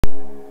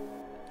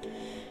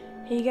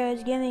Hey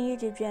guys, Gaming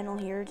YouTube channel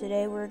here.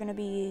 Today we're going to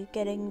be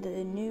getting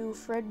the new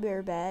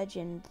Fredbear badge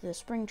and the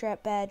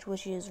Springtrap badge,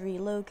 which is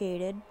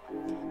relocated.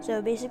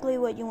 So basically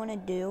what you want to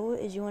do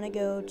is you want to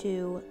go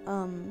to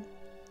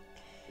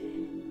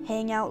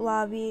Hangout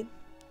Lobby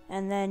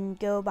and then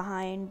go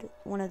behind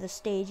one of the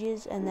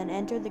stages and then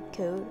enter the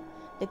code.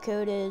 The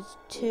code is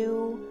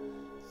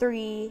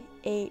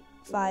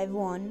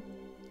 23851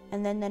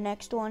 and then the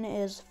next one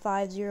is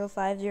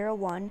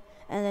 50501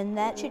 and then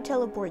that should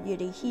teleport you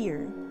to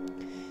here.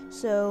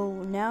 So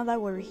now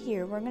that we're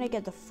here, we're gonna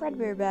get the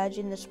Fredbear badge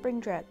and the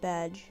Springtrap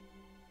badge.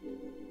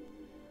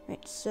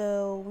 Right,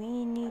 so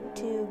we need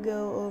to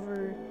go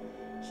over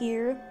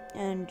here,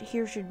 and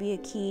here should be a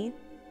key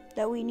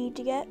that we need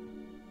to get.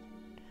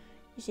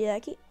 You see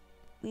that key?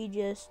 We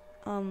just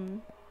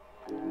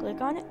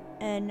click on it,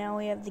 and now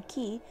we have the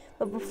key.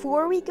 But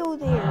before we go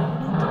there, we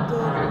need to go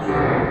over here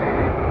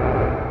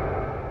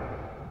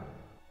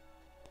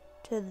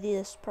to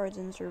this parts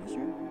and service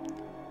room,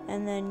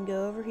 and then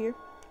go over here.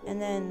 And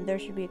then there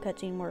should be a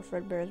cutscene where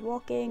Fredbear is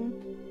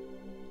walking.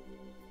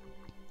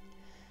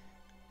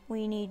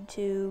 We need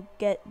to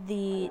get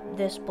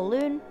this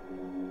balloon,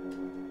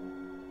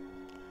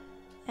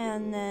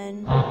 and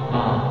then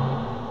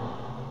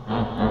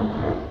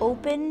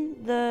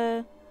open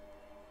the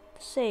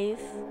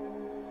safe.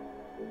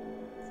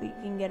 If we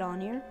can get on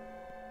here,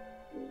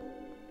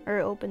 or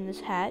open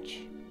this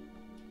hatch.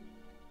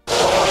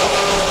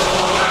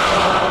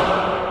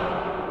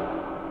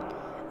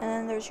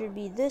 There should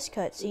be this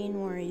cutscene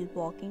where he's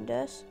walking to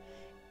us.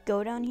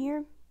 Go down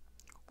here.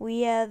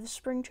 We have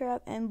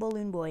Springtrap and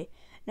Balloon Boy.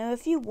 Now,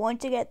 if you want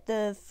to get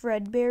the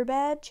Fredbear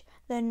badge,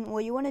 then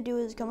what you want to do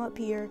is come up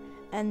here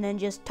and then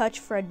just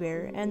touch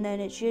Fredbear, and then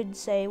it should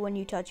say when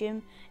you touch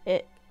him,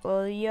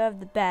 well, you have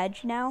the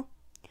badge now,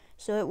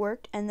 so it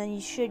worked, and then you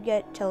should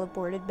get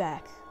teleported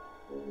back.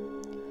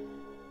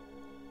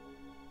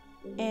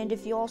 And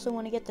if you also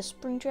want to get the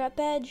Springtrap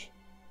badge,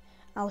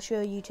 I'll show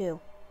you too.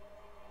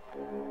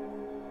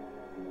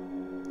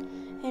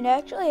 And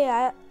actually,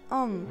 I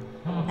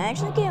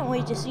actually can't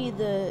wait to see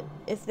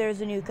if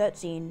there's a new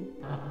cutscene.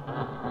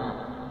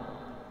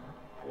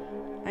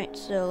 Alright,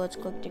 so let's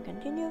click to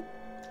continue.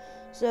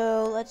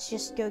 So let's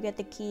just go get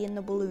the key and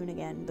the balloon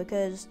again,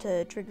 because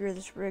to trigger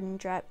the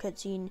Springtrap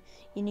cutscene,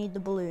 you need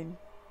the balloon.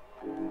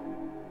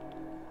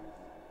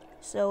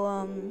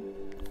 So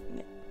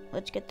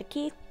let's get the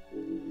key.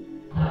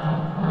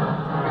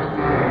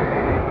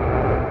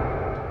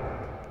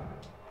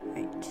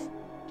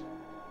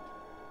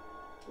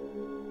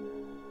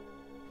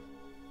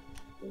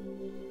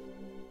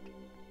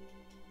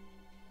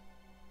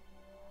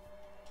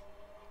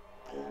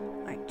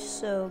 Alright,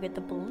 so get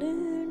the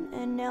balloon,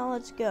 and now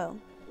let's go.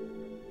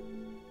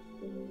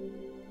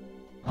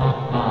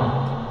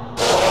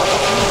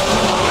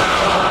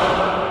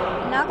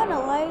 Not gonna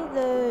lie,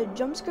 the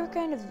jump scare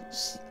kind of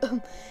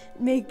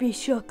make me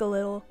shook a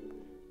little.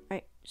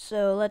 Alright,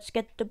 so let's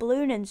get the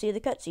balloon and see the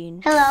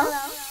cutscene. Hello?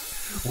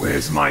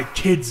 Where's my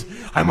kids?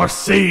 I must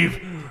save.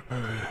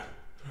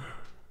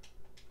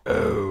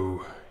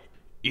 Oh,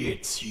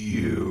 it's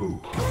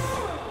you.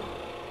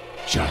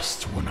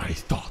 Just when I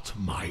thought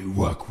my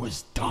work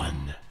was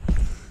done,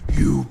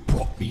 you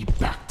brought me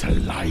back to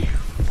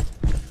life.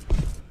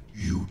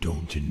 You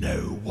don't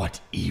know what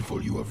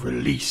evil you have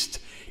released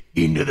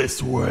into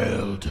this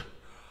world.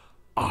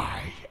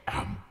 I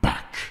am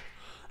back,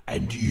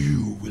 and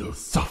you will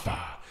suffer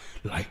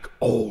like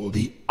all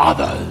the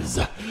others.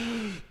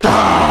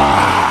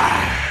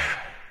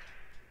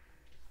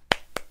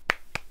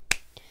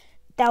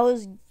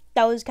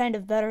 That was kind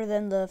of better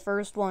than the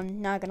first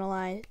one, not gonna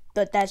lie,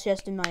 but that's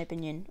just in my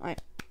opinion. Alright.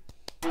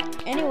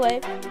 Anyway,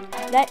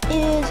 that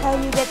is how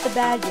you get the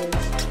badges.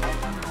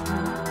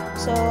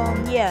 So,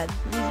 yeah,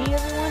 GG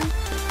everyone.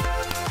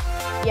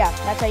 Yeah,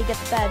 that's how you get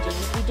the badges.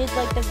 If you did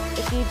like the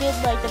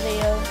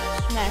video,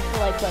 smash the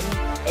like button.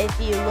 If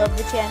you love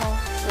the channel,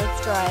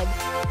 subscribe.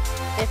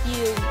 If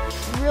you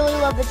really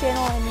love the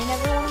channel and you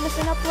never want to miss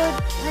an upload,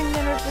 ring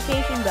the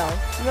notification bell.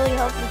 It really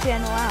helps the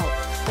channel out,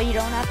 but you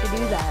don't have to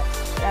do that.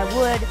 I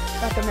would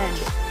recommend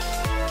it.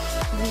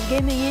 This is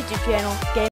Gaming YouTube channel.